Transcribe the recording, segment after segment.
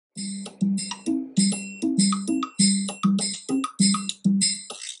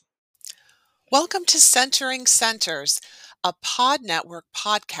Welcome to Centering Centers, a Pod Network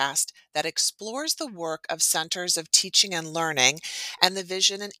podcast that explores the work of centers of teaching and learning and the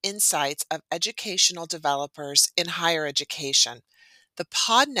vision and insights of educational developers in higher education. The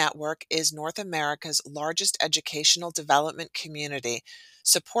Pod Network is North America's largest educational development community,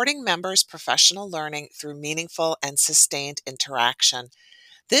 supporting members' professional learning through meaningful and sustained interaction.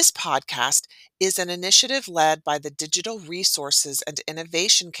 This podcast is an initiative led by the Digital Resources and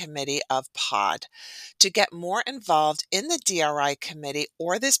Innovation Committee of POD. To get more involved in the DRI committee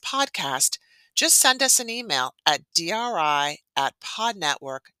or this podcast, just send us an email at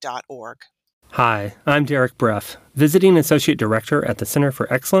dri@podnetwork.org. Hi, I'm Derek Breff, Visiting Associate Director at the Center for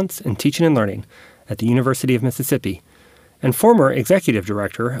Excellence in Teaching and Learning at the University of Mississippi, and former Executive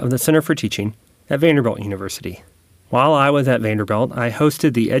Director of the Center for Teaching at Vanderbilt University. While I was at Vanderbilt, I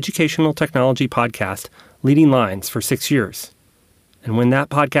hosted the educational technology podcast Leading Lines for 6 years. And when that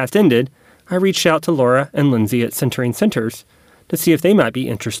podcast ended, I reached out to Laura and Lindsay at Centering Centers to see if they might be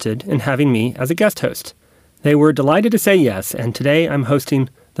interested in having me as a guest host. They were delighted to say yes, and today I'm hosting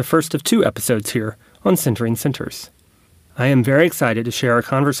the first of 2 episodes here on Centering Centers. I am very excited to share a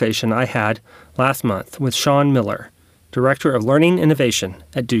conversation I had last month with Sean Miller, Director of Learning Innovation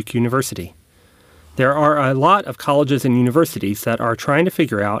at Duke University. There are a lot of colleges and universities that are trying to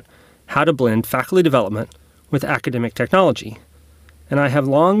figure out how to blend faculty development with academic technology. And I have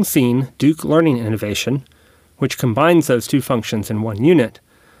long seen Duke Learning Innovation, which combines those 2 functions in one unit,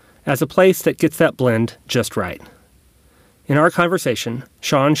 as a place that gets that blend just right. In our conversation,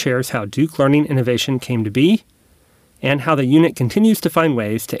 Sean shares how Duke Learning Innovation came to be and how the unit continues to find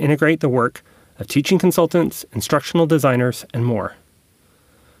ways to integrate the work of teaching consultants, instructional designers, and more.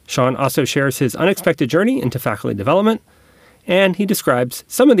 Sean also shares his unexpected journey into faculty development, and he describes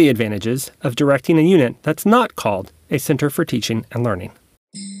some of the advantages of directing a unit that's not called a Center for Teaching and Learning.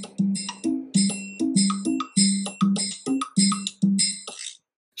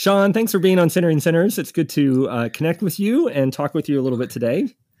 Sean, thanks for being on Centering Centers. It's good to connect with you and talk with you a little bit today.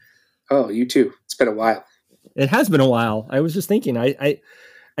 Oh, you too. It's been a while. It has been a while. I was just thinking, I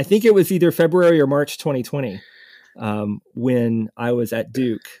think it was either February or March 2020 when I was at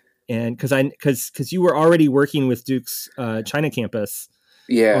Duke. And because you were already working with Duke's China campus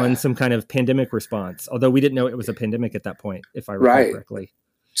on some kind of pandemic response, although we didn't know it was a pandemic at that point, if I recall correctly.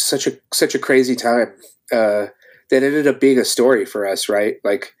 Such a crazy time. That ended up being a story for us, right?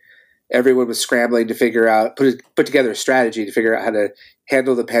 Like everyone was scrambling to figure out, put together a strategy to figure out how to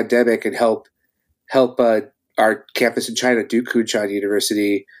handle the pandemic and help our campus in China, Duke Kunshan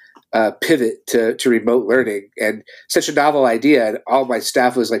University, pivot to remote learning. And such a novel idea. And all my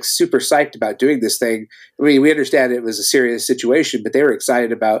staff was like super psyched about doing this thing. I mean, we understand it was a serious situation, but they were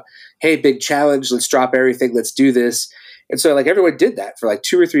excited about, hey, big challenge, let's drop everything, let's do this. And so like everyone did that for like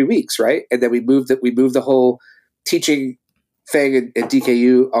 2 or 3 weeks, right? And then we moved the whole teaching thing at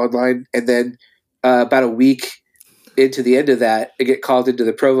DKU online. And then about a week into the end of that, I get called into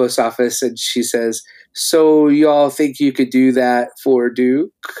the provost's office and she says, "So y'all think you could do that for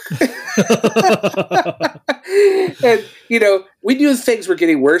Duke?" And, we knew things were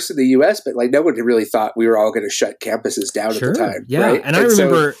getting worse in the U.S., but like no one really thought we were all going to shut campuses down at the time. Yeah. Right? And I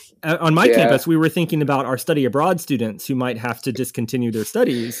remember on my campus, we were thinking about our study abroad students who might have to discontinue their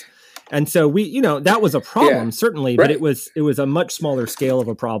studies. And so we, that was a problem, certainly, but it was a much smaller scale of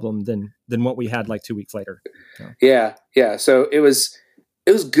a problem than what we had like 2 weeks later. So. Yeah. So it was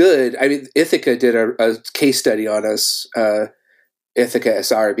good. I mean, Ithaca did a case study on us, Ithaca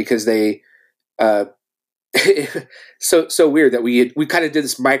SR, because they so weird that we kind of did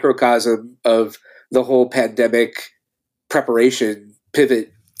this microcosm of the whole pandemic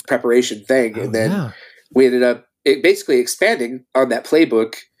pivot preparation thing, and then we ended up basically expanding on that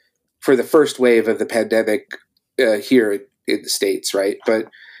playbook for the first wave of the pandemic here in the States, right? But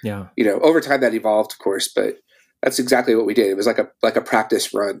over time that evolved, of course, but that's exactly what we did. It was like a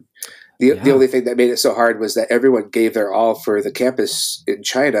practice run. The only thing that made it so hard was that everyone gave their all for the campus in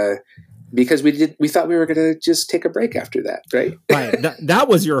China because we thought we were going to just take a break after that, right? Right. That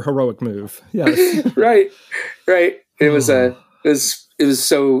was your heroic move. Yes. Right. It was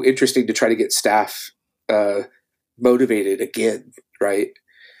so interesting to try to get staff motivated again, right?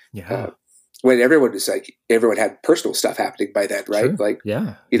 Yeah. When everyone had personal stuff happening by then, right? Sure.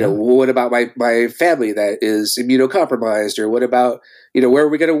 What about my family that is immunocompromised, or what about, where are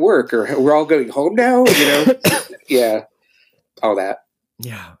we going to work, or we're all going home now, yeah, all that.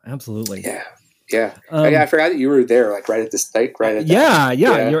 Yeah, absolutely. Yeah. I forgot that you were there, like right at this, like right at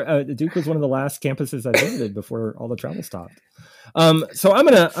Yeah. Duke was one of the last campuses I visited before all the travel stopped. So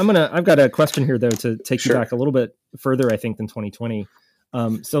I've got a question here though to take you Sure. back a little bit further, I think, than 2020.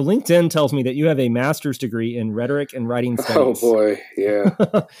 So LinkedIn tells me that you have a master's degree in rhetoric and writing Oh studies. boy, yeah.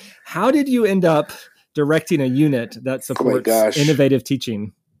 How did you end up directing a unit that supports gosh. innovative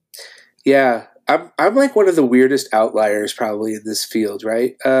teaching? Yeah, I'm like one of the weirdest outliers probably in this field,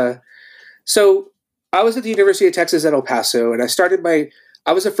 right? So I was at the University of Texas at El Paso, and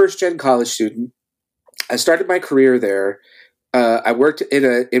I was a first gen college student. I started my career there. I worked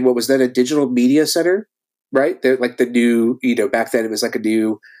in what was then a digital media center, right? Like the new, back then it was like a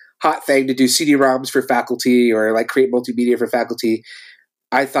new hot thing to do CD-ROMs for faculty or like create multimedia for faculty.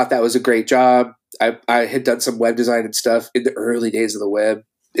 I thought that was a great job. I had done some web design and stuff in the early days of the web.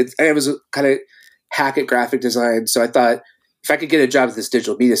 I was kind of hack at graphic design. So I thought if I could get a job at this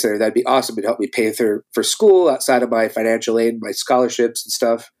digital media center, that'd be awesome. It'd help me pay for school outside of my financial aid, my scholarships and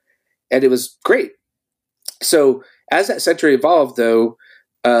stuff. And it was great. So as that center evolved, though,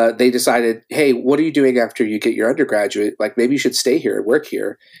 they decided, hey, what are you doing after you get your undergraduate? Like, maybe you should stay here and work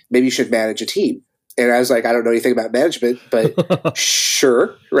here. Maybe you should manage a team. And I was like, I don't know anything about management, but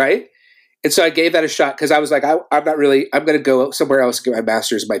sure, right? And so I gave that a shot because I was like, I'm going to go somewhere else and get my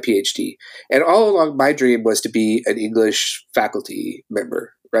master's and my PhD. And all along, my dream was to be an English faculty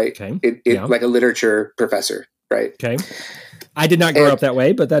member, right? Okay. Like a literature professor, right? Okay. I did not grow up that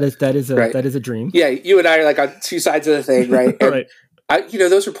way, but that is a dream. Yeah, you and I are like on two sides of the thing, right? Right.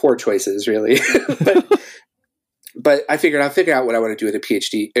 Those are poor choices, really. but I figured I'll figure out what I want to do with a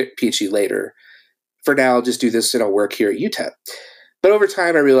PhD later. For now, I'll just do this and I'll work here at UTEP. But over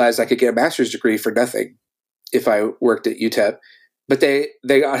time, I realized I could get a master's degree for nothing if I worked at UTEP. But they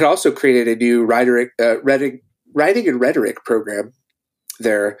had also created a new writing and rhetoric program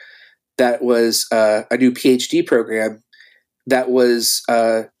there that was a new PhD program that was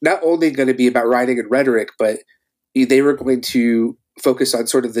not only going to be about writing and rhetoric, but they were going to focus on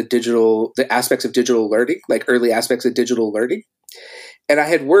sort of the aspects of digital learning, like early aspects of digital learning. And I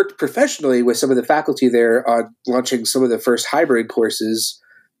had worked professionally with some of the faculty there on launching some of the first hybrid courses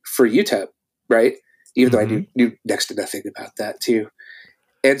for UTEP, right? Even though I knew next to nothing about that too.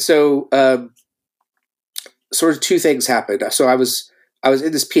 And so sort of two things happened. So I was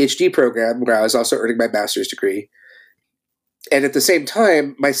in this PhD program where I was also earning my master's degree. And at the same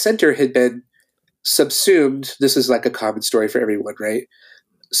time, my center had been subsumed. This is like a common story for everyone, right?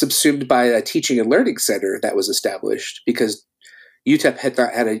 Subsumed by a teaching and learning center that was established because UTEP had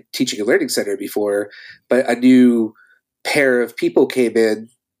not had a teaching and learning center before, but a new pair of people came in,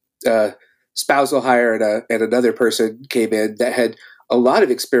 spousal hire and another person came in that had a lot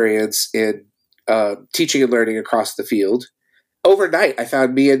of experience in teaching and learning across the field. Overnight, I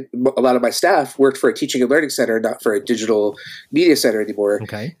found me and a lot of my staff worked for a teaching and learning center, not for a digital media center anymore.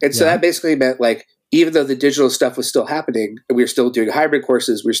 Okay. And so that basically meant like, even though the digital stuff was still happening, we were still doing hybrid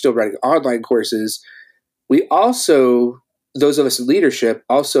courses, we were still running online courses. We also, those of us in leadership,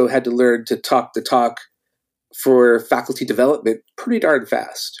 also had to learn to talk the talk for faculty development pretty darn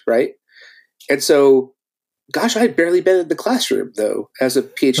fast, right? And so, gosh, I had barely been in the classroom though as a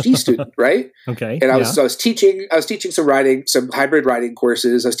PhD student, right? Okay. And I was teaching some hybrid writing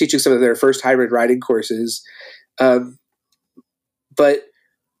courses. I was teaching some of their first hybrid writing courses, but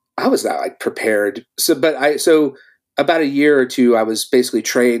I was not like prepared. So about a year or two, I was basically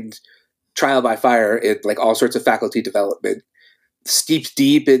trained trial by fire in like all sorts of faculty development, steeped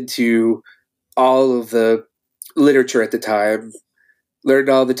deep into all of the literature at the time, learned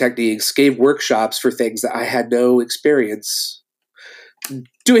all the techniques, gave workshops for things that I had no experience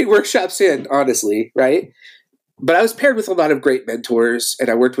doing workshops in, honestly, right? But I was paired with a lot of great mentors and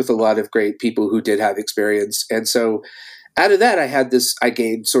I worked with a lot of great people who did have experience. And so out of that, I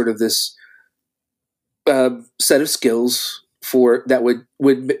gained sort of this set of skills that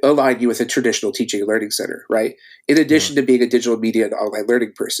would align you with a traditional teaching and learning center, right? In addition to being a digital media and online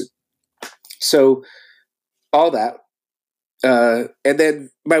learning person. So all that. And then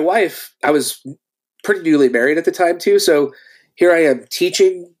my wife, I was pretty newly married at the time too. So here I am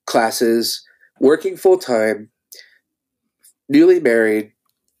teaching classes, working full time, newly married,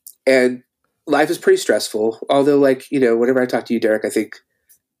 and life is pretty stressful. Although whenever I talk to you, Derek, I think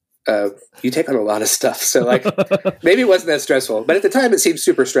you take on a lot of stuff. So like maybe it wasn't that stressful, but at the time it seemed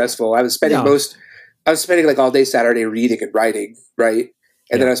super stressful. I was spending like all day Saturday reading and writing, right?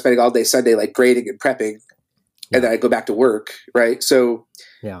 And then I was spending all day Sunday like grading and prepping. And then I go back to work, right? So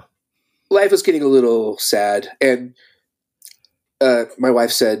life was getting a little sad. And my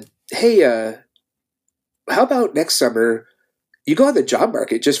wife said, hey, how about next summer you go on the job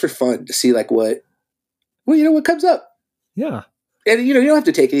market just for fun to see like what comes up. Yeah. And, you don't have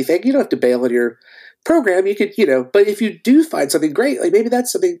to take anything. You don't have to bail on your program, you could, but if you do find something great, like maybe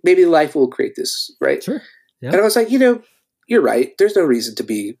that's something, maybe life will create this, right? Sure. Yeah. And I was like, you're right. There's no reason to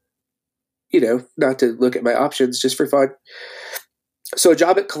be, not to look at my options just for fun. So a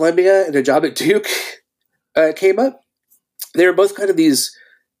job at Columbia and a job at Duke came up. They were both kind of these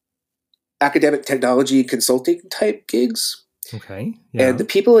academic technology consulting type gigs. Okay. Yeah. And the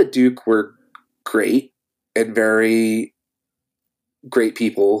people at Duke were great and very great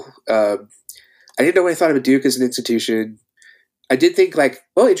people. I didn't know what I thought of Duke as an institution. I did think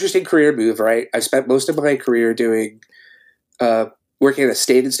interesting career move, right? I spent most of my career doing working at a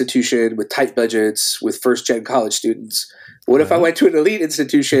state institution with tight budgets with first-gen college students. What if I went to an elite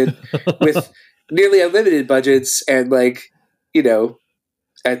institution with nearly unlimited budgets and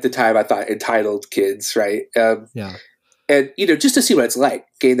at the time I thought entitled kids, right? And just to see what it's like,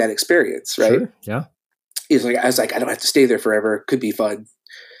 gain that experience, right? Sure. Yeah. I was like, I don't have to stay there forever. Could be fun.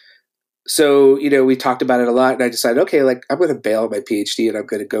 So, we talked about it a lot, and I decided, okay, I'm going to bail on my PhD and I'm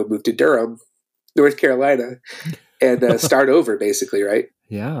going to go move to Durham, North Carolina, and start over, basically, right?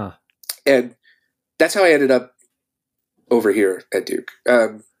 Yeah. And that's how I ended up over here at Duke.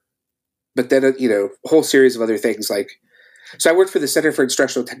 But then, a whole series of other things so I worked for the Center for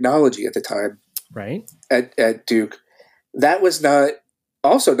Instructional Technology at the time, right, at Duke. That was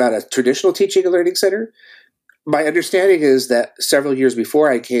also not a traditional teaching and learning center. My understanding is that several years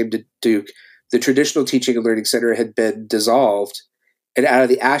before I came to Duke, the traditional teaching and learning center had been dissolved, and out of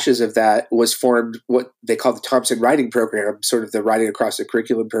the ashes of that was formed what they call the Thompson Writing Program, sort of the writing across the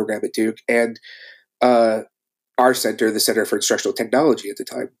curriculum program at Duke, and our center, the Center for Instructional Technology at the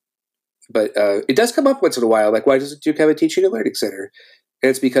time. But it does come up once in a while, why doesn't Duke have a teaching and learning center? And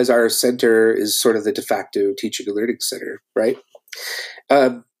it's because our center is sort of the de facto teaching and learning center, right?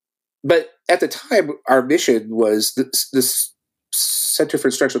 But at the time, our mission was, this Center for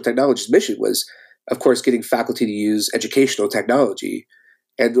Instructional Technology's mission was, of course, getting faculty to use educational technology.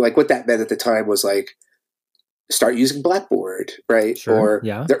 And what that meant at the time was start using Blackboard, right? Sure. Or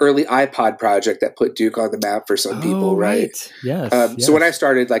the early iPod project that put Duke on the map for some people, right? Yes. So when I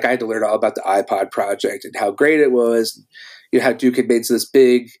started, I had to learn all about the iPod project and how great it was, and how Duke had made this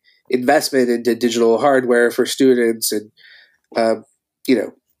big investment into digital hardware for students. And,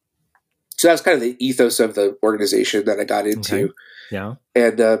 so that was kind of the ethos of the organization that I got into. Okay. Yeah.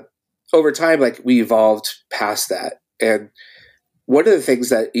 And over time, we evolved past that. And one of the things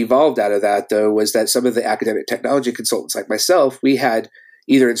that evolved out of that, though, was that some of the academic technology consultants like myself, we had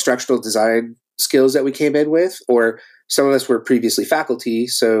either instructional design skills that we came in with, or some of us were previously faculty.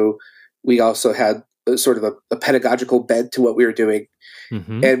 So we also had sort of a pedagogical bent to what we were doing.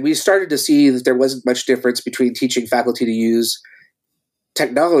 Mm-hmm. And we started to see that there wasn't much difference between teaching faculty to use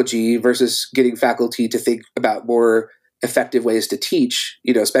technology versus getting faculty to think about more effective ways to teach,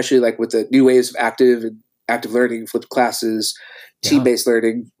 especially with the new ways of active learning, flipped classes, team-based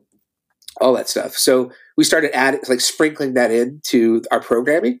learning, all that stuff. So we started sprinkling that into our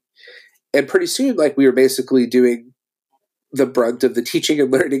programming. And pretty soon, we were basically doing the brunt of the teaching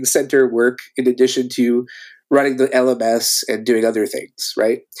and learning center work in addition to running the LMS and doing other things,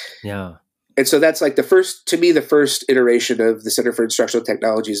 right? Yeah. And so that's the first iteration of the Center for Instructional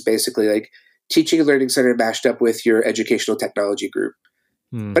Technology is basically teaching and learning center mashed up with your educational technology group,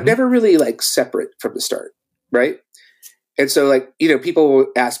 but never really separate from the start, right? And so people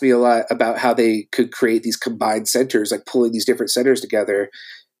ask me a lot about how they could create these combined centers, pulling these different centers together,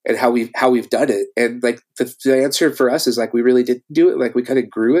 and how we've done it. And the answer for us is we really didn't do it. We kind of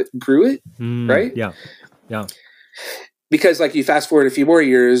grew it, right? Yeah. Yeah. Because you fast forward a few more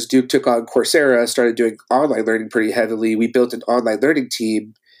years, Duke took on Coursera, started doing online learning pretty heavily. We built an online learning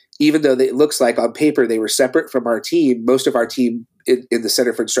team. Even though it looks like on paper they were separate from our team, most of our team in the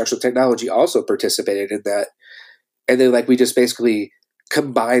Center for Instructional Technology also participated in that. And then we just basically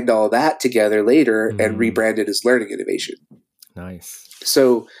combined all that together later and rebranded as Learning Innovation. Nice.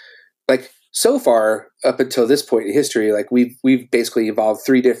 So so far up until this point in history, we've basically evolved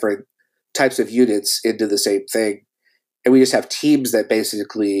 3 different types of units into the same thing. And we just have teams that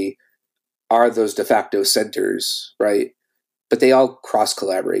basically are those de facto centers, right? But they all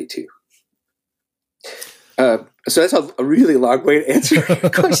cross-collaborate too. So that's a really long way to answer your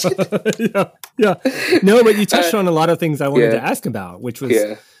question. Yeah. No, but you touched on a lot of things I wanted to ask about, which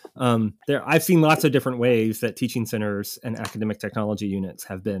was I've seen lots of different ways that teaching centers and academic technology units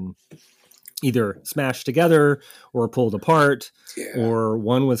have been either smashed together or pulled apart, or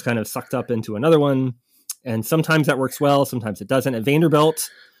one was kind of sucked up into another one. And sometimes that works well, sometimes it doesn't. At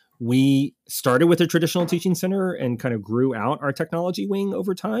Vanderbilt, we started with a traditional teaching center and kind of grew out our technology wing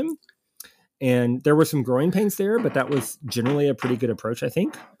over time. And there were some growing pains there, but that was generally a pretty good approach, I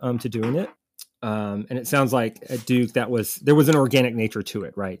think, to doing it. And it sounds like at Duke there was an organic nature to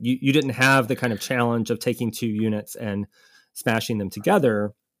it, right? You didn't have the kind of challenge of taking two units and smashing them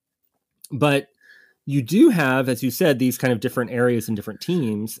together, but you do have, as you said, these kind of different areas and different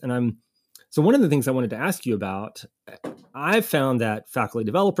teams. And so one of the things I wanted to ask you about, I've found that faculty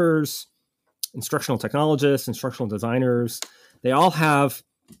developers, instructional technologists, instructional designers, they all have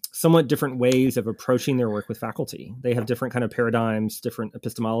somewhat different ways of approaching their work with faculty. They have different kind of paradigms, different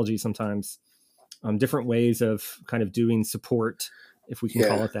epistemology sometimes, different ways of kind of doing support, if we can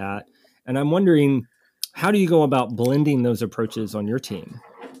call it that. And I'm wondering, how do you go about blending those approaches on your team?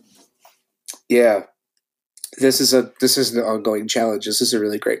 Yeah, this is an ongoing challenge. This is a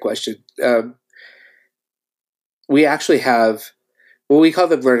really great question. We actually have, well, we call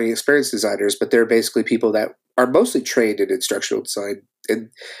them learning experience designers, but they're basically people that are mostly trained in instructional design, and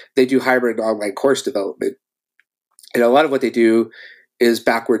they do hybrid online course development. And a lot of what they do is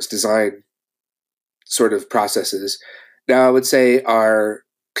backwards design sort of processes. Now, I would say our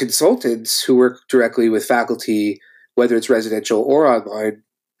consultants who work directly with faculty, whether it's residential or online,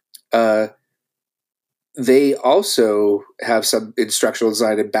 they also have some instructional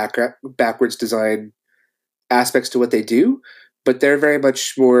design and backwards design aspects to what they do, but they're very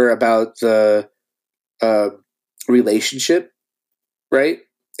much more about the relationship, right?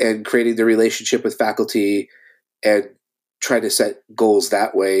 And creating the relationship with faculty and trying to set goals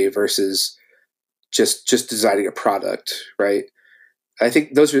that way versus just designing a product, right? I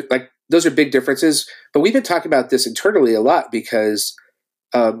think those are big differences, but we've been talking about this internally a lot because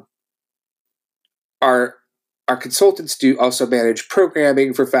our consultants do also manage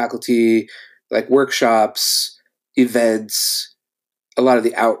programming for faculty, like workshops, events, a lot of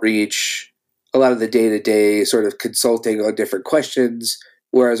the outreach, a lot of the day-to-day sort of consulting on different questions,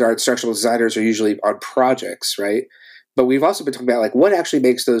 whereas our instructional designers are usually on projects, right? But we've also been talking about like what actually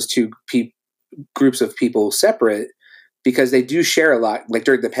makes those two groups of people separate, because they do share a lot. Like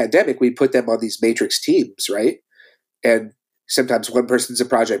during the pandemic, we put them on these matrix teams, right? And sometimes one person's a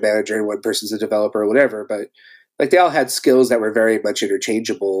project manager and one person's a developer or whatever, but like they all had skills that were very much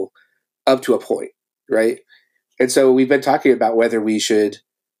interchangeable up to a point, right? And so we've been talking about whether we should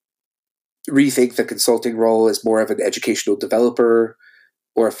rethink the consulting role as more of an educational developer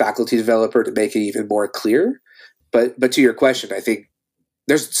or a faculty developer to make it even more clear. But to your question, I think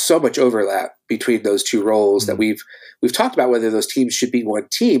there's so much overlap between those two roles that we've talked about whether those teams should be one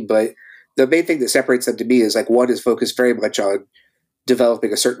team, but the main thing that separates them to me is like one is focused very much on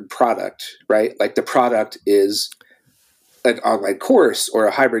developing a certain product, right? Like the product is an online course or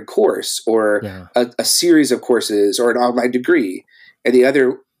a hybrid course or a series of courses or an online degree. And the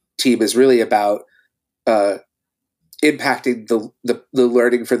other team is really about impacting the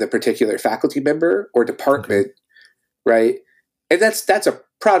learning for the particular faculty member or department, right? And that's a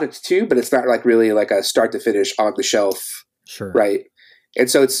product too, but it's not like really like a start to finish on the shelf, right? And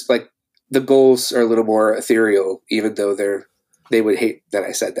so it's like the goals are a little more ethereal, even though they would hate that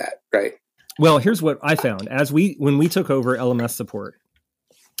I said that, right? Well, here's what I found when we took over LMS support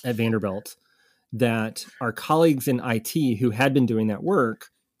at Vanderbilt, that our colleagues in IT who had been doing that work,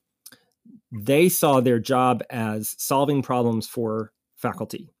 they saw their job as solving problems for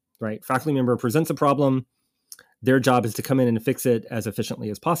faculty, right? Faculty member presents a problem. Their job is to come in and fix it as efficiently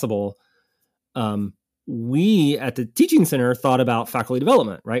as possible. We at the teaching center thought about faculty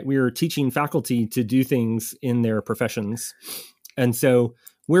development, right? We were teaching faculty to do things in their professions. And so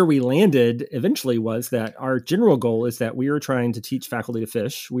where we landed eventually was that our general goal is that we are trying to teach faculty to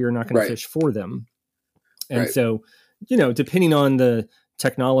fish. We are not going to fish for them. And so, depending on the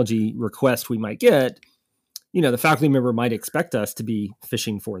technology request we might get, the faculty member might expect us to be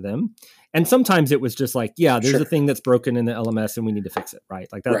fishing for them. And sometimes it was just like, there's a thing that's broken in the LMS and we need to fix it, right?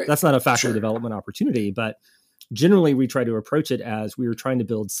 Like that's not a faculty development opportunity, but generally we try to approach it as we were trying to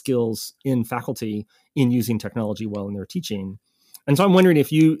build skills in faculty in using technology well in their teaching. And so I'm wondering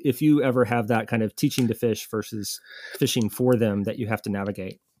if you ever have that kind of teaching to fish versus fishing for them that you have to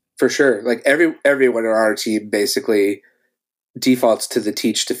navigate. For sure. Like everyone on our team basically defaults to the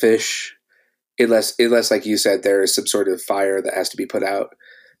teach to fish, unless like you said, there is some sort of fire that has to be put out,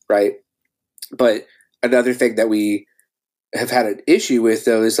 right? But another thing that we have had an issue with,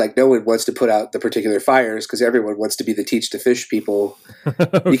 though, is like no one wants to put out the particular fires because everyone wants to be the teach to fish people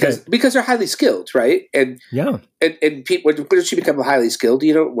because they're highly skilled, right? And once you become highly skilled,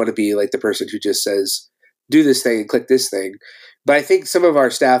 you don't want to be like the person who just says, do this thing and click this thing. But I think some of our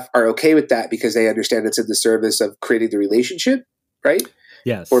staff are okay with that because they understand it's in the service of creating the relationship, right?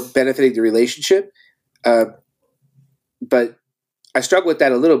 Yes. Or benefiting the relationship. But I struggle with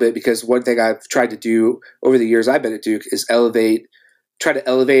that a little bit because one thing I've tried to do over the years I've been at Duke is try to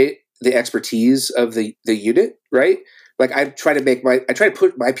elevate the expertise of the unit, right? Like I try to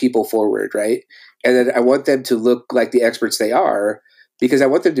put my people forward, right? And then I want them to look like the experts they are, because I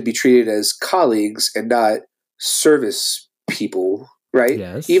want them to be treated as colleagues and not service people, right?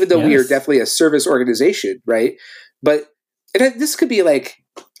 Yes. Even though we are definitely a service organization, right? But this could be like,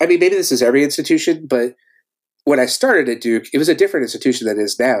 I mean, maybe this is every institution, but when I started at Duke, it was a different institution than it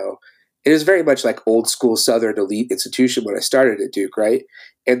is now. It is very much like old school Southern elite institution when I started at Duke, right?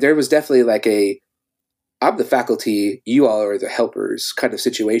 And there was definitely like I'm the faculty, you all are the helpers kind of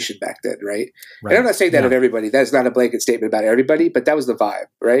situation back then, right? And I'm not saying that of everybody. That's not a blanket statement about everybody, but that was the vibe,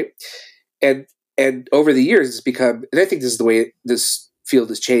 right? And over the years, it's become, and I think this is the way this field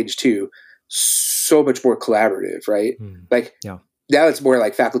has changed too, so much more collaborative, right? Now it's more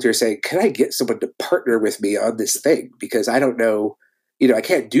like faculty are saying, can I get someone to partner with me on this thing? Because I don't know, I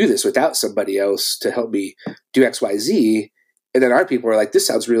can't do this without somebody else to help me do X, Y, Z. And then our people are like, this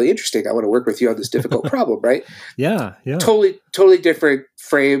sounds really interesting. I want to work with you on this difficult problem, right? Yeah. Totally different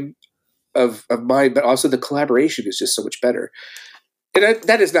frame of mind, but also the collaboration is just so much better. And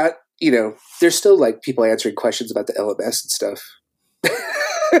that is not, there's still like people answering questions about the LMS and stuff.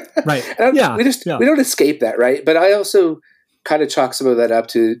 Right. We don't escape that, right? But I also kind of chalk some of that up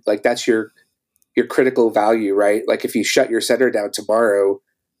to like, that's your critical value, right? Like if you shut your center down tomorrow,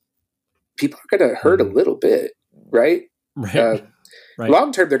 people are going to hurt a little bit, right? Right.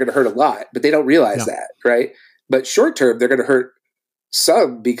 Long term, they're going to hurt a lot, but they don't realize that, right? But short term, they're going to hurt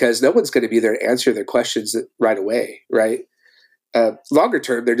some because no one's going to be there to answer their questions right away, right? Longer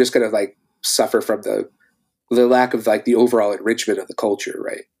term, they're just going to like suffer from the lack of like the overall enrichment of the culture,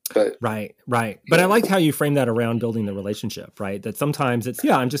 right? But right. But I liked how you framed that around building the relationship, right? That sometimes it's,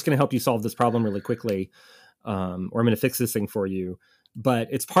 I'm just going to help you solve this problem really quickly, or I'm going to fix this thing for you. But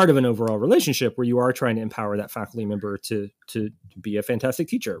it's part of an overall relationship where you are trying to empower that faculty member to be a fantastic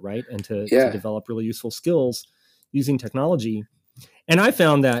teacher, right? And to develop really useful skills using technology. And I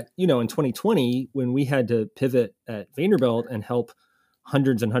found that, in 2020, when we had to pivot at Vanderbilt and help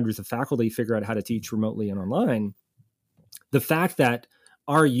hundreds and hundreds of faculty figure out how to teach remotely and online, the fact that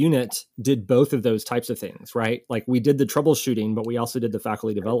our unit did both of those types of things, right? Like we did the troubleshooting, but we also did the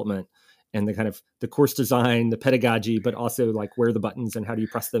faculty development and the kind of the course design, the pedagogy, but also like where are the buttons and how do you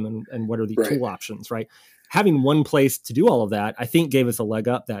press them and what are the tool options, right? Having one place to do all of that, I think gave us a leg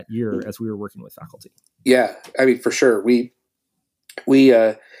up that year as we were working with faculty. Yeah. I mean, for sure. We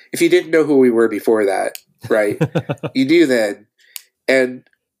if you didn't know who we were before that, right, you knew then. And,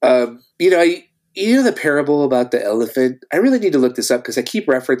 the parable about the elephant, I really need to look this up because I keep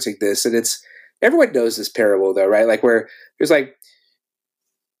referencing this and everyone knows this parable though, right? Like where there's like,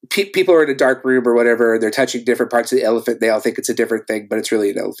 people are in a dark room or whatever, and they're touching different parts of the elephant. They all think it's a different thing, but it's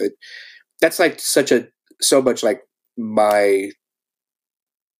really an elephant. That's like so much like my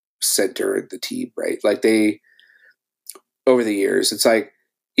center in the team, right? Like over the years, it's like,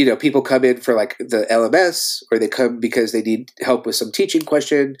 people come in for like the LMS, or they come because they need help with some teaching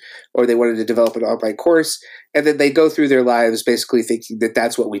question, or they wanted to develop an online course. And then they go through their lives basically thinking that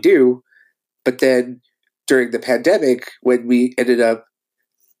that's what we do. But then during the pandemic, when we ended up,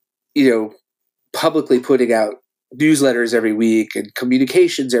 publicly putting out newsletters every week and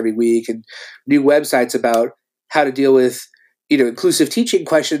communications every week and new websites about how to deal with, inclusive teaching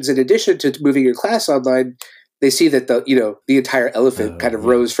questions in addition to moving your class online, they see that the entire elephant kind of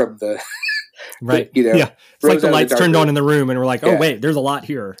rose from the right. It's like the lights turned on in the room and we're like, oh wait, there's a lot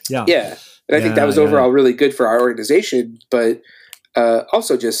here. Yeah. Yeah. And I think that was overall really good for our organization, but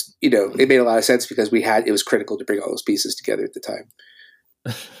also just, it made a lot of sense because it was critical to bring all those pieces together at the time.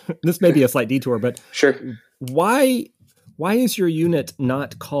 This may be a slight detour, but sure. Why is your unit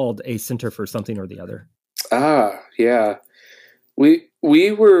not called a center for something or the other? Yeah. We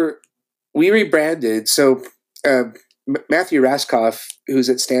rebranded. So Matthew Raskoff, who's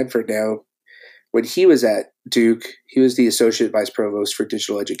at Stanford now, when he was at Duke, he was the associate vice provost for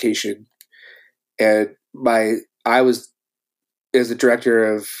digital education. And I was, as the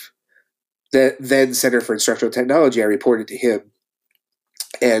director of the then Center for Instructional Technology, I reported to him.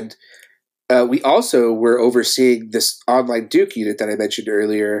 And we also were overseeing this online Duke unit that I mentioned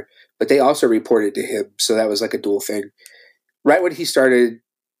earlier, but they also reported to him. So that was like a dual thing. Right when he started,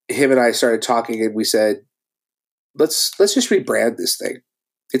 him and I started talking and we said, let's just rebrand this thing.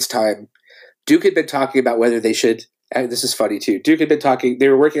 It's time. Duke had been talking about whether they should, and this is funny too. Duke had been talking, they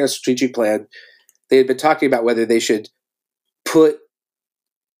were working on a strategic plan. They had been talking about whether they should put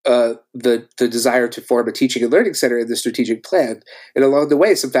the desire to form a teaching and learning center in the strategic plan. And along the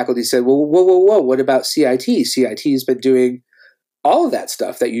way, some faculty said, well, whoa, what about CIT? CIT has been doing all of that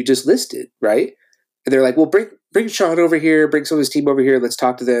stuff that you just listed, right? And they're like, well, bring Sean over here, bring some of his team over here, let's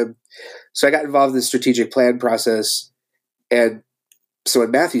talk to them. So I got involved in the strategic plan process. And so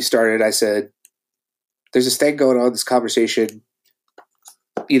when Matthew started, I said, there's this thing going on, this conversation.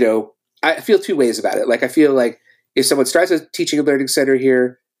 I feel two ways about it. Like, I feel like if someone starts a teaching and learning center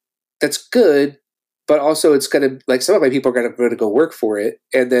here, that's good, but also it's going to, like, some of my people are going to go work for it.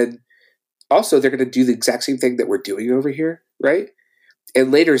 And then also they're going to do the exact same thing that we're doing over here, right?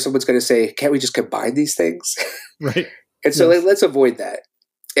 And later someone's going to say, can't we just combine these things? Right. And so let's avoid that.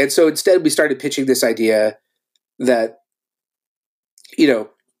 And so instead we started pitching this idea that,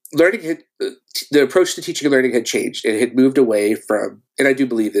 learning the approach to teaching and learning had changed. It had moved away from, and I do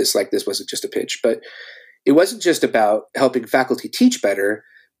believe this, like, this wasn't just a pitch, but it wasn't just about helping faculty teach better.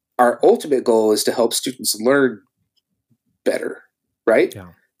 Our ultimate goal is to help students learn better, right? Yeah.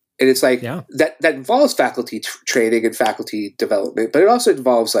 And it's like that involves faculty training and faculty development, but it also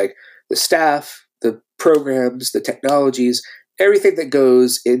involves like the staff, the programs, the technologies, everything that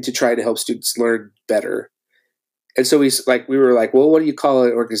goes into trying to help students learn better. And so we were like, well, what do you call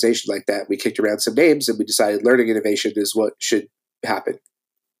an organization like that? We kicked around some names and we decided learning innovation is what should happen,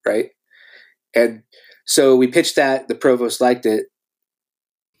 right? And so we pitched that. The provost liked it,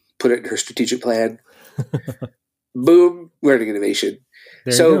 put it in her strategic plan. Boom, learning innovation.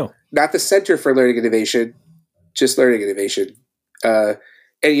 There you go. Not the Center for Learning Innovation, just learning innovation. And,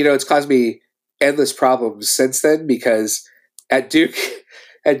 it's caused me endless problems since then, because at Duke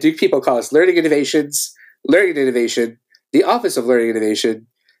people call us learning innovations, learning innovation, the Office of Learning Innovation,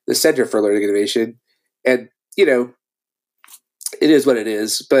 the Center for Learning Innovation. And, it is what it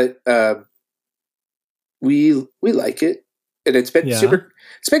is, but we like it. And it's been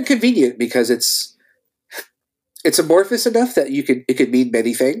it's been convenient because it's amorphous enough that it could mean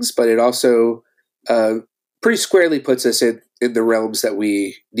many things, but it also pretty squarely puts us in the realms that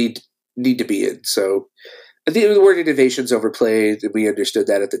we need to be in. So I think the word innovation is overplayed, and we understood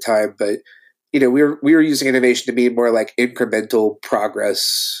that at the time, but we were using innovation to mean more like incremental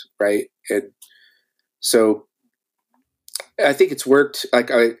progress, right? And so I think it's worked.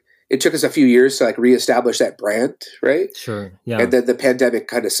 It took us a few years to reestablish that brand, right? Sure. Yeah. And then the pandemic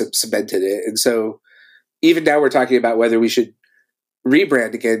kind of cemented it. And so even now we're talking about whether we should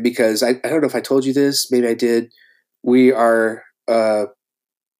rebrand again, because I don't know if I told you this, maybe I did. We are, we're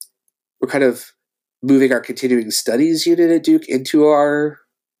kind of moving our continuing studies unit at Duke into our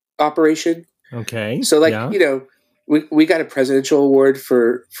operation. Okay. So we got a presidential award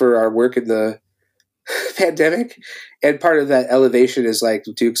for our work in the pandemic. And part of that elevation is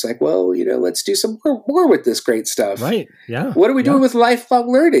Duke's like, well, let's do some more with this great stuff. Right. Yeah. What are we doing with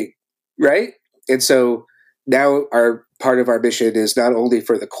lifelong learning? Right. And so now part of our mission is not only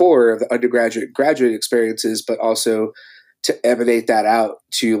for the core of the undergraduate and graduate experiences, but also to emanate that out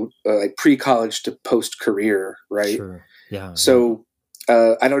to pre-college to post-career. Right. Sure. Yeah. So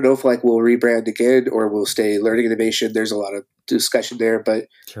I don't know if we'll rebrand again or we'll stay learning innovation. There's a lot of discussion there, but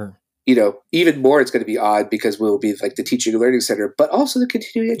sure. Even more, it's going to be odd because we'll be like the teaching and learning center, but also the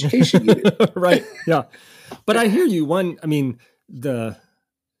continuing education unit. Right. Yeah. But I hear you.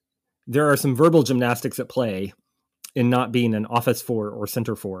 There are some verbal gymnastics at play in not being an office for or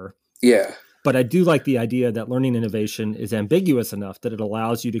center for. Yeah. But I do like the idea that learning innovation is ambiguous enough that it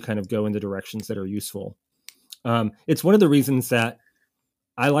allows you to kind of go in the directions that are useful. It's one of the reasons that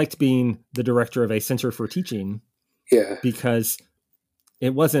I liked being the director of a center for teaching. Yeah. Because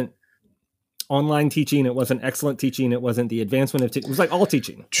it wasn't online teaching. It wasn't excellent teaching. It wasn't the advancement of teaching. It was all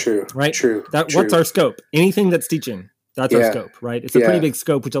teaching. True. Right? True. What's our scope? Anything that's teaching. That's our scope, right? It's a pretty big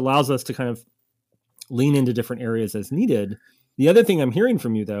scope, which allows us to kind of lean into different areas as needed. The other thing I'm hearing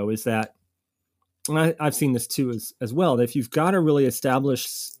from you, though, is that, and I've seen this too as well, that if you've got a really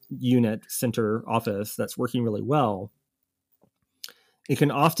established unit, center, office that's working really well, it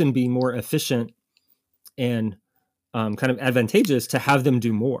can often be more efficient and kind of advantageous to have them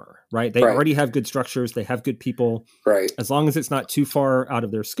do more, right? They already have good structures. They have good people. Right. As long as it's not too far out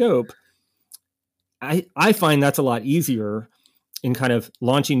of their scope, I find that's a lot easier in kind of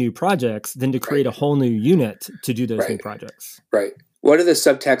launching new projects than to create a whole new unit to do those new projects. Right. One of the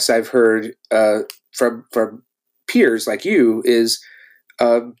subtexts I've heard from peers like you is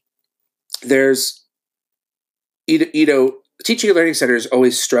there's, teaching and learning centers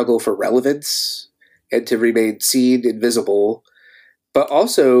always struggle for relevance and to remain seen and visible, but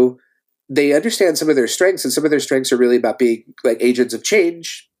also they understand some of their strengths, and some of their strengths are really about being agents of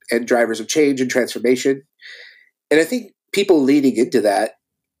change and drivers of change and transformation. And I think people leaning into that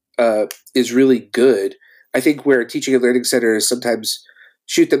is really good. I think where teaching and learning centers sometimes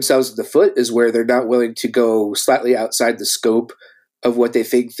shoot themselves in the foot is where they're not willing to go slightly outside the scope of what they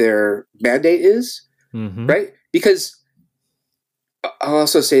think their mandate is, right? because I'll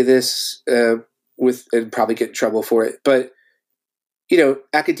also say this and probably get in trouble for it, but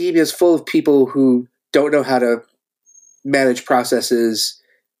academia is full of people who don't know how to manage processes,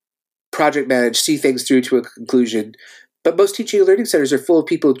 project manage, see things through to a conclusion. But most teaching and learning centers are full of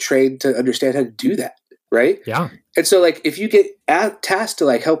people trained to understand how to do that, right? Yeah. And so, like, if you get tasked to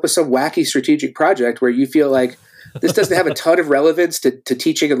like help with some wacky strategic project where you feel like this doesn't have a ton of relevance to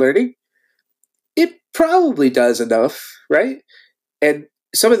teaching and learning, it probably does enough, right? And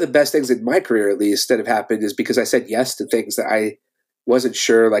some of the best things in my career, at least, that have happened is because I said yes to things that I wasn't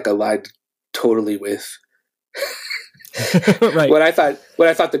sure like aligned totally with right. what I thought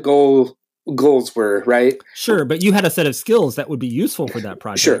the goals were, right? Sure, but you had a set of skills that would be useful for that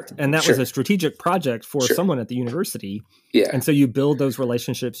project. Sure. And that was a strategic project for someone at the university. Yeah. And so you build those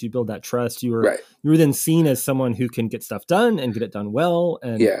relationships, you build that trust. You were Right. you were then seen as someone who can get stuff done and get it done well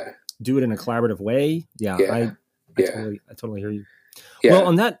and do it in a collaborative way. Yeah. I totally hear you. Yeah. Well,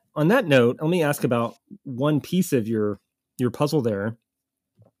 on that note, let me ask about one piece of your puzzle there.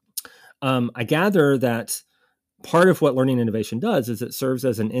 I gather that part of what Learning Innovation does is it serves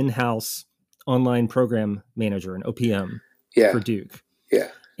as an in-house online program manager, an OPM for Duke. Yeah.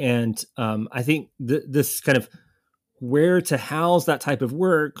 And I think this kind of where to house that type of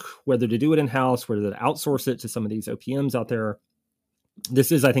work, whether to do it in-house, whether to outsource it to some of these OPMs out there.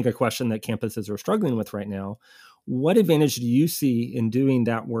 This is, I think, a question that campuses are struggling with right now. What advantage do you see in doing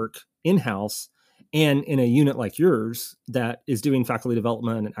that work in-house and in a unit like yours that is doing faculty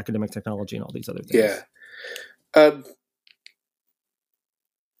development and academic technology and all these other things? Yeah.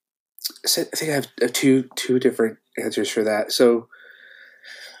 So I think I have two different answers for that. So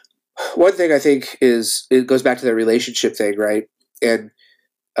one thing I think is it goes back to the relationship thing, right? And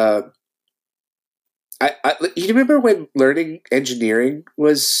you remember when learning engineering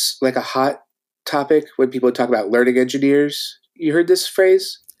was like a hot topic when people would talk about learning engineers? You heard this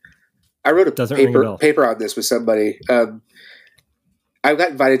phrase? I wrote a paper on this with somebody. I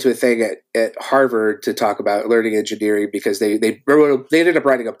got invited to a thing at Harvard to talk about learning engineering because they ended up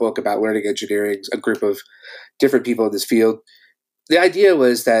writing a book about learning engineering, a group of different people in this field. The idea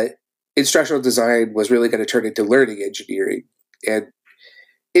was that instructional design was really going to turn into learning engineering. And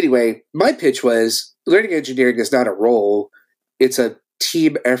anyway, my pitch was learning engineering is not a role, it's a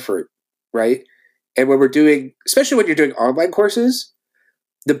team effort, right? And when we're doing, especially when you're doing online courses,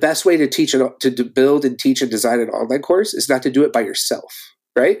 the best way to build and teach and design an online course is not to do it by yourself,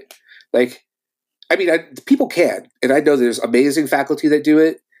 right? Like, I mean, people can, and I know there's amazing faculty that do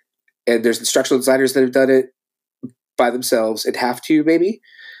it, and there's instructional designers that have done it by themselves and have to maybe,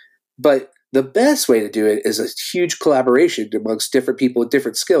 but the best way to do it is a huge collaboration amongst different people with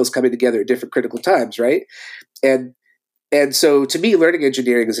different skills coming together at different critical times, right? And so to me, learning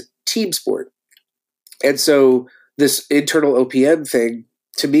engineering is a team sport. And so this internal OPM thing,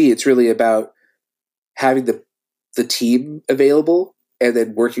 to me, it's really about having the team available and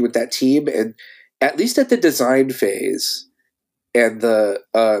then working with that team. And at least at the design phase and the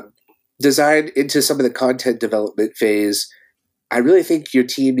design into some of the content development phase, I really think your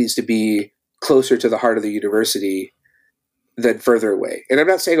team needs to be closer to the heart of the university than further away. And I'm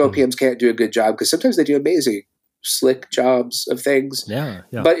not saying OPMs can't do a good job, because sometimes they do amazing, slick jobs of things. Yeah.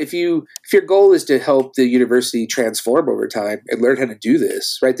 But if your goal is to help the university transform over time and learn how to do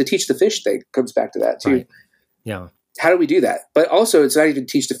this, right? The teach the fish thing comes back to that too. Right. Yeah. How do we do that? But also, it's not even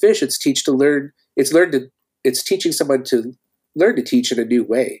teach to fish; it's teach to learn. It's teaching someone to learn to teach in a new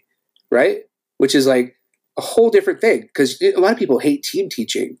way, right? Which is like a whole different thing, because a lot of people hate team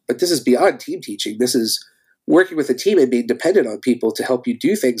teaching, but this is beyond team teaching. This is working with a team and being dependent on people to help you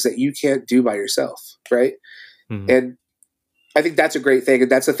do things that you can't do by yourself, right? Mm-hmm. And I think that's a great thing, and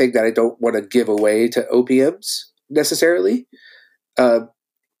that's the thing that I don't want to give away to OPMs necessarily. I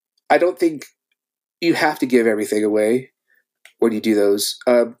don't think you have to give everything away when you do those.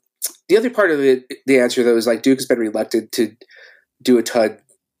 The other part of it, the answer though, is like Duke has been reluctant to do a ton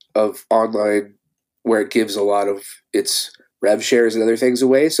of online where it gives a lot of its rev shares and other things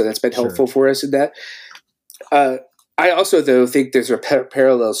away. So that's been helpful for us in that. I also, though, think there's a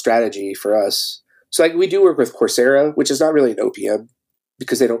parallel strategy for us. So like we do work with Coursera, which is not really an OPM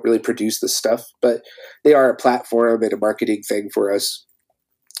because they don't really produce this stuff, but they are a platform and a marketing thing for us.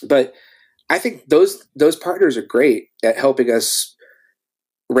 But I think those partners are great at helping us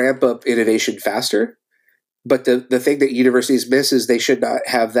ramp up innovation faster. But the thing that universities miss is they should not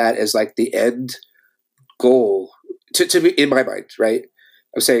have that as like the end goal to me, in my mind, right?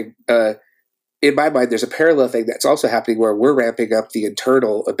 I'm saying in my mind, there's a parallel thing that's also happening where we're ramping up the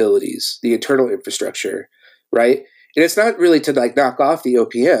internal abilities, the internal infrastructure, right? And it's not really to like knock off the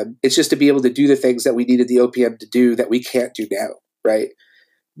OPM. It's just to be able to do the things that we needed the OPM to do that we can't do now, right?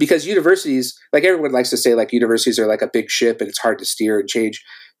 Because universities, like everyone likes to say, like universities are like a big ship and it's hard to steer and change.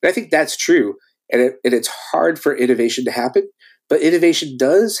 And I think that's true. And it's hard for innovation to happen, but innovation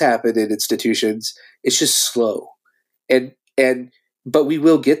does happen in institutions. It's just slow. But we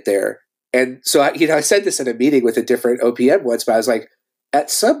will get there. And so I said this in a meeting with a different OPM once, but I was like, at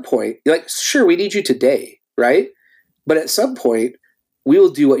some point, like, sure, we need you today, right? But at some point, we will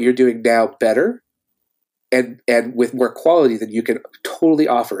do what you're doing now better and with more quality than you can totally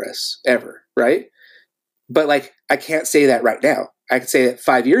offer us ever, right? But like, I can't say that right now. I can say that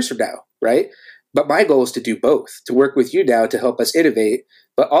 5 years from now, right? But my goal is to do both, to work with you now to help us innovate,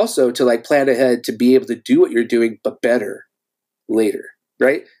 but also to like plan ahead to be able to do what you're doing, but better later,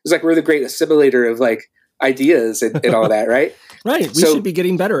 right? It's like we're the great assimilator of like ideas and all that, right? Right. We should be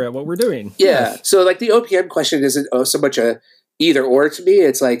getting better at what we're doing. Yeah. Yes. So like the OPM question isn't so much a either or to me.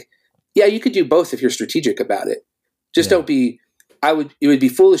 It's like, yeah, you could do both if you're strategic about it. Just don't be, it would be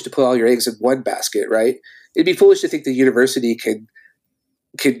foolish to put all your eggs in one basket, right? It'd be foolish to think the university can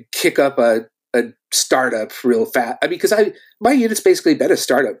kick up a startup real fast. I mean, because my unit's basically been a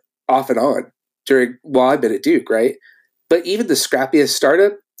startup off and on while I've been at Duke, right? But even the scrappiest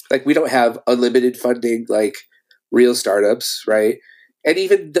startup, like we don't have unlimited funding like real startups, right? And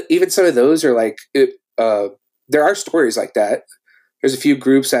even some of those are like, there are stories like that. There's a few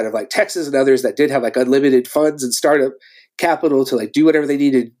groups out of like Texas and others that did have like unlimited funds and startup capital to like do whatever they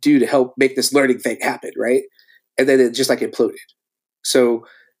needed to do to help make this learning thing happen, right? And then it just like imploded. So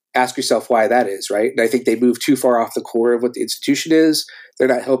ask yourself why that is, right? And I think they move too far off the core of what the institution is. They're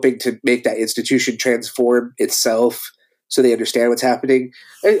not helping to make that institution transform itself so they understand what's happening.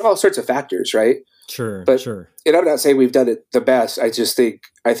 And all sorts of factors, right? Sure. And I'm not saying we've done it the best. I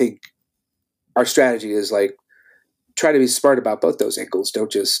think our strategy is like try to be smart about both those angles. Don't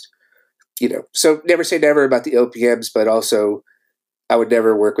just, so never say never about the OPMs, but also I would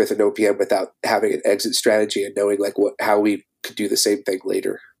never work with an OPM without having an exit strategy and knowing like how we could do the same thing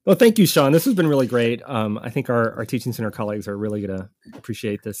later. Well, thank you, Sean. This has been really great. I think our Teaching Center colleagues are really going to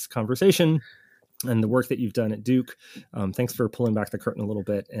appreciate this conversation and the work that you've done at Duke. Thanks for pulling back the curtain a little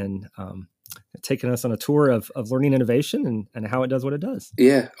bit and taking us on a tour of learning innovation and how it does what it does.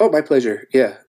 Yeah. Oh, my pleasure. Yeah.